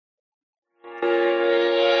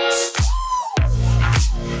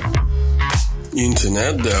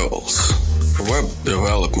Internet Devils, web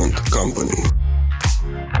development company.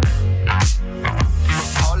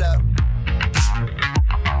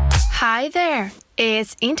 Hi there,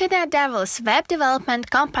 it's Internet Devils web development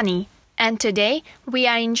company, and today we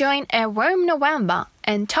are enjoying a warm November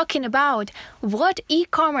and talking about what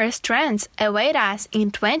e-commerce trends await us in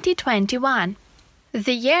 2021.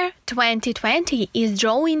 The year 2020 is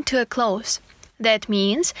drawing to a close. That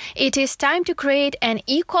means it is time to create an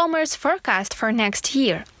e-commerce forecast for next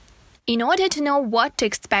year. In order to know what to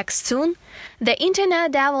expect soon, the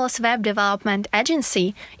Internet Devils Web Development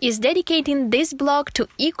Agency is dedicating this blog to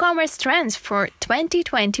e-commerce trends for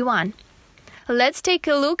 2021. Let's take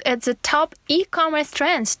a look at the top e-commerce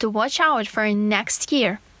trends to watch out for next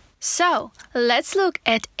year. So, let's look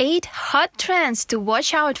at 8 hot trends to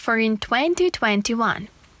watch out for in 2021.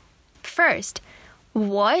 First,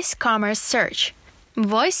 voice commerce search.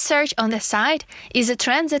 Voice search on the site is a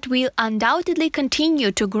trend that will undoubtedly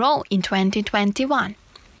continue to grow in 2021.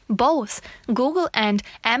 Both Google and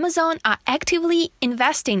Amazon are actively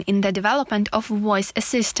investing in the development of voice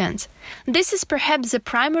assistants. This is perhaps the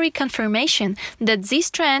primary confirmation that this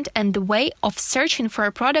trend and the way of searching for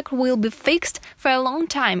a product will be fixed for a long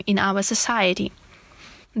time in our society.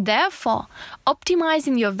 Therefore,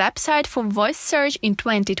 optimizing your website for voice search in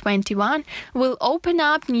 2021 will open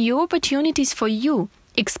up new opportunities for you,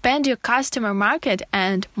 expand your customer market,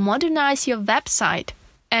 and modernize your website.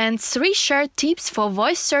 And 3 short tips for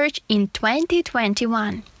voice search in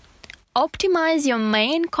 2021. Optimize your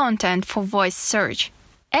main content for voice search.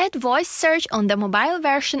 Add voice search on the mobile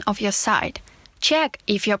version of your site. Check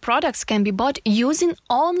if your products can be bought using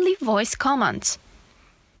only voice commands.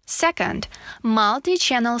 Second,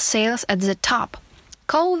 multi-channel sales at the top.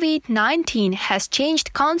 COVID-19 has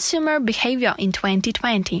changed consumer behavior in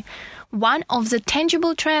 2020. One of the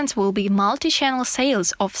tangible trends will be multi-channel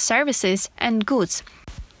sales of services and goods.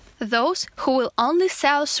 Those who will only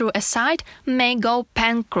sell through a site may go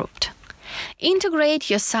bankrupt. Integrate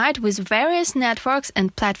your site with various networks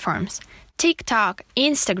and platforms. TikTok,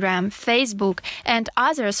 Instagram, Facebook, and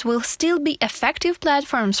others will still be effective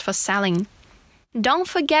platforms for selling. Don't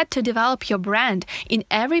forget to develop your brand in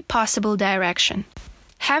every possible direction.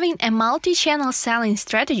 Having a multi-channel selling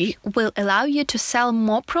strategy will allow you to sell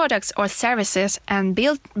more products or services and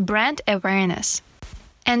build brand awareness.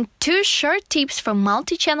 And 2 short tips for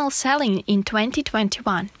multi-channel selling in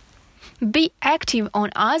 2021. Be active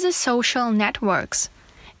on other social networks.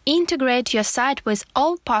 Integrate your site with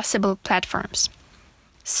all possible platforms.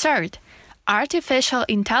 Third, artificial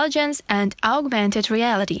intelligence and augmented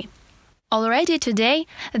reality. Already today,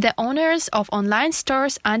 the owners of online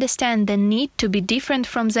stores understand the need to be different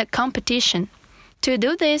from the competition. To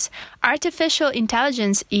do this, artificial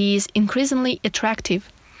intelligence is increasingly attractive.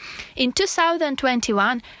 In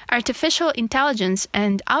 2021, artificial intelligence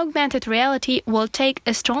and augmented reality will take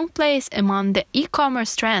a strong place among the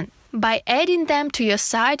e-commerce trend. By adding them to your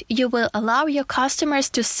site, you will allow your customers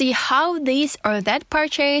to see how this or that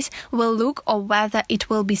purchase will look or whether it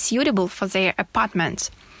will be suitable for their apartments.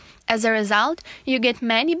 As a result, you get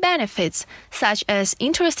many benefits, such as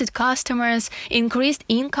interested customers, increased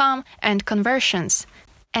income, and conversions.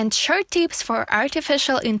 And short tips for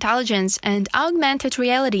artificial intelligence and augmented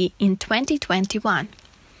reality in 2021.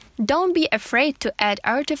 Don't be afraid to add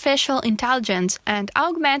artificial intelligence and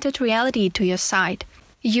augmented reality to your site.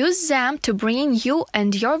 Use them to bring you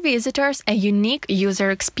and your visitors a unique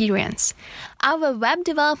user experience. Our web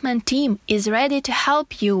development team is ready to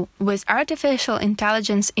help you with artificial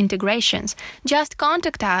intelligence integrations. Just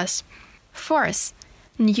contact us. Fourth,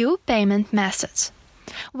 new payment methods.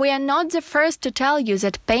 We are not the first to tell you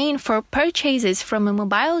that paying for purchases from a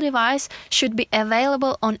mobile device should be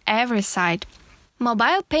available on every site.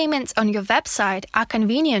 Mobile payments on your website are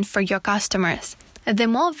convenient for your customers. The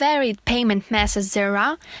more varied payment methods there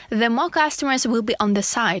are, the more customers will be on the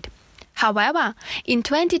site. However, in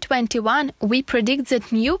 2021, we predict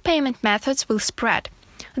that new payment methods will spread.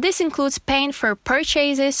 This includes paying for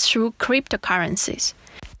purchases through cryptocurrencies.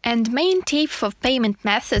 And main tip for payment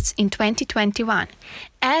methods in 2021.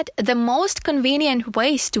 Add the most convenient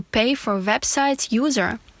ways to pay for website's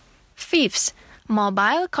user. Fifth,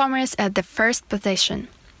 mobile commerce at the first position.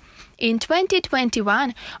 In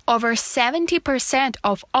 2021, over 70%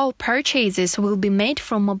 of all purchases will be made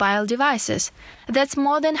from mobile devices. That's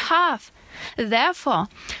more than half. Therefore,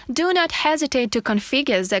 do not hesitate to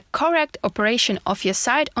configure the correct operation of your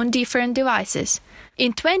site on different devices.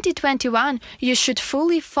 In 2021, you should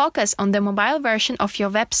fully focus on the mobile version of your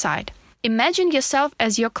website. Imagine yourself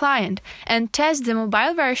as your client and test the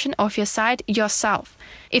mobile version of your site yourself.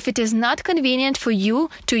 If it is not convenient for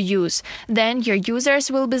you to use, then your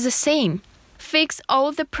users will be the same. fix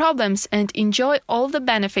all the problems and enjoy all the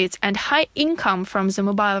benefits and high income from the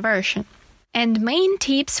mobile version. And main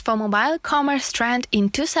tips for mobile commerce trend in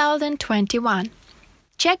 2021.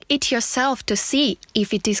 Check it yourself to see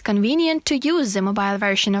if it is convenient to use the mobile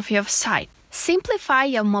version of your site. Simplify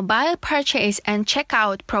your mobile purchase and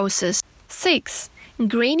checkout process. 6.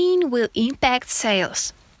 Greening will impact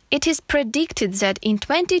sales. It is predicted that in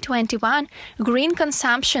 2021, green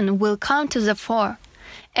consumption will come to the fore.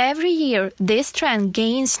 Every year, this trend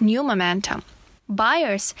gains new momentum.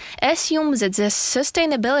 Buyers assume that the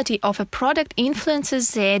sustainability of a product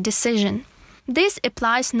influences their decision. This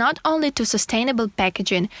applies not only to sustainable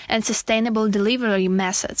packaging and sustainable delivery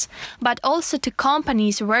methods, but also to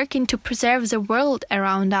companies working to preserve the world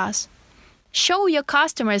around us. Show your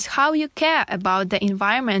customers how you care about the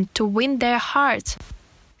environment to win their hearts.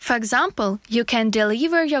 For example, you can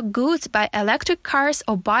deliver your goods by electric cars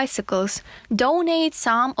or bicycles, donate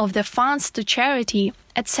some of the funds to charity,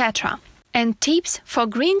 etc. And tips for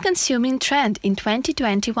green consuming trend in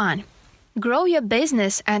 2021. Grow your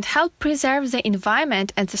business and help preserve the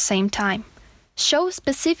environment at the same time. Show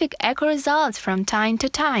specific eco results from time to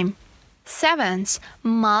time. 7.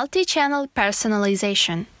 Multi-channel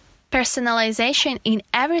personalization. Personalization in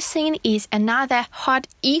everything is another hot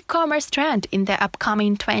e-commerce trend in the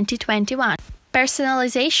upcoming 2021.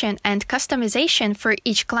 Personalization and customization for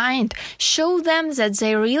each client show them that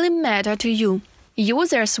they really matter to you.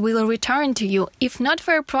 Users will return to you, if not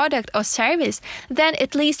for a product or service, then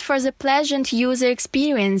at least for the pleasant user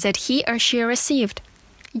experience that he or she received.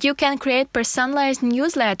 You can create personalized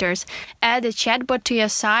newsletters, add a chatbot to your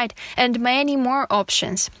site, and many more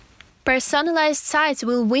options. Personalized sites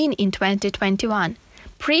will win in 2021.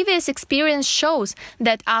 Previous experience shows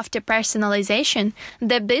that after personalization,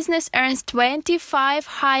 the business earns 25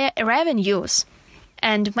 higher revenues.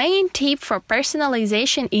 And main tip for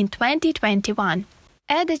personalization in 2021.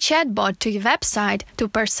 Add a chatbot to your website to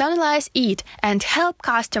personalize it and help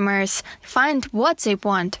customers find what they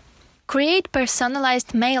want. Create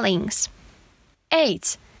personalized mailings.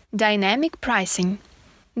 8. Dynamic pricing.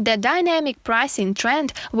 The dynamic pricing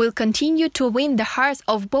trend will continue to win the hearts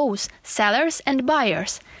of both sellers and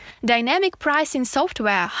buyers. Dynamic pricing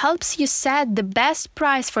software helps you set the best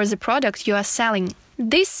price for the product you are selling.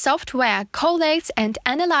 This software collects and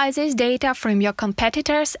analyzes data from your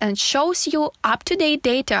competitors and shows you up-to-date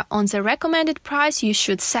data on the recommended price you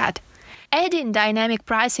should set. Adding dynamic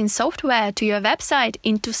pricing software to your website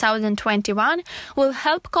in 2021 will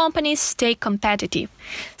help companies stay competitive,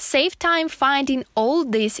 save time finding all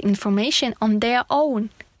this information on their own,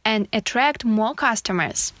 and attract more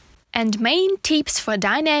customers. And main tips for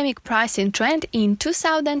dynamic pricing trend in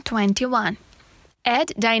 2021.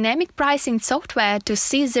 Add dynamic pricing software to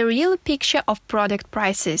see the real picture of product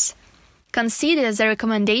prices. Consider the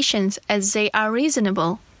recommendations as they are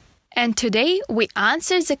reasonable. And today we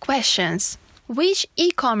answer the questions. Which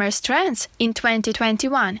e-commerce trends in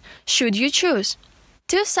 2021 should you choose?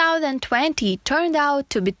 2020 turned out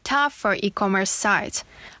to be tough for e-commerce sites.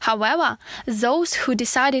 However, those who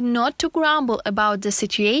decided not to grumble about the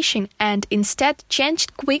situation and instead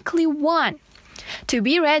changed quickly won. To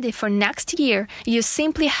be ready for next year, you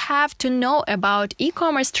simply have to know about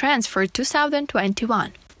e-commerce trends for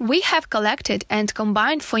 2021. We have collected and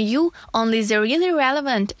combined for you only the really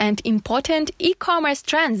relevant and important e-commerce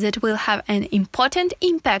trends that will have an important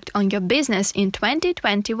impact on your business in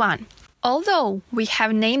 2021. Although we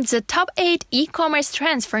have named the top 8 e-commerce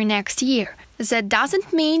trends for next year, that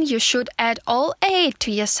doesn't mean you should add all 8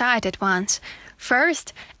 to your site at once.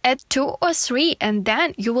 First, add 2 or 3 and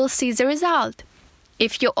then you will see the result.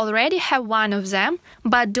 If you already have one of them,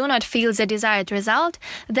 but do not feel the desired result,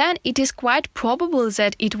 then it is quite probable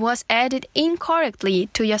that it was added incorrectly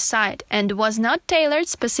to your site and was not tailored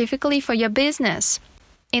specifically for your business.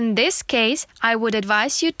 In this case, I would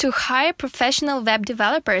advise you to hire professional web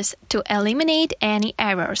developers to eliminate any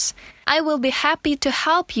errors. I will be happy to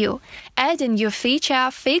help you, add a new feature,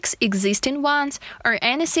 fix existing ones, or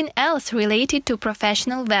anything else related to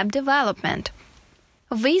professional web development.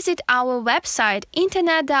 Visit our website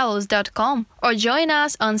internetdevils.com or join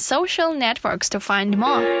us on social networks to find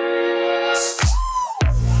more.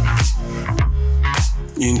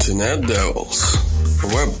 Internet Devils,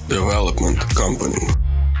 web development company.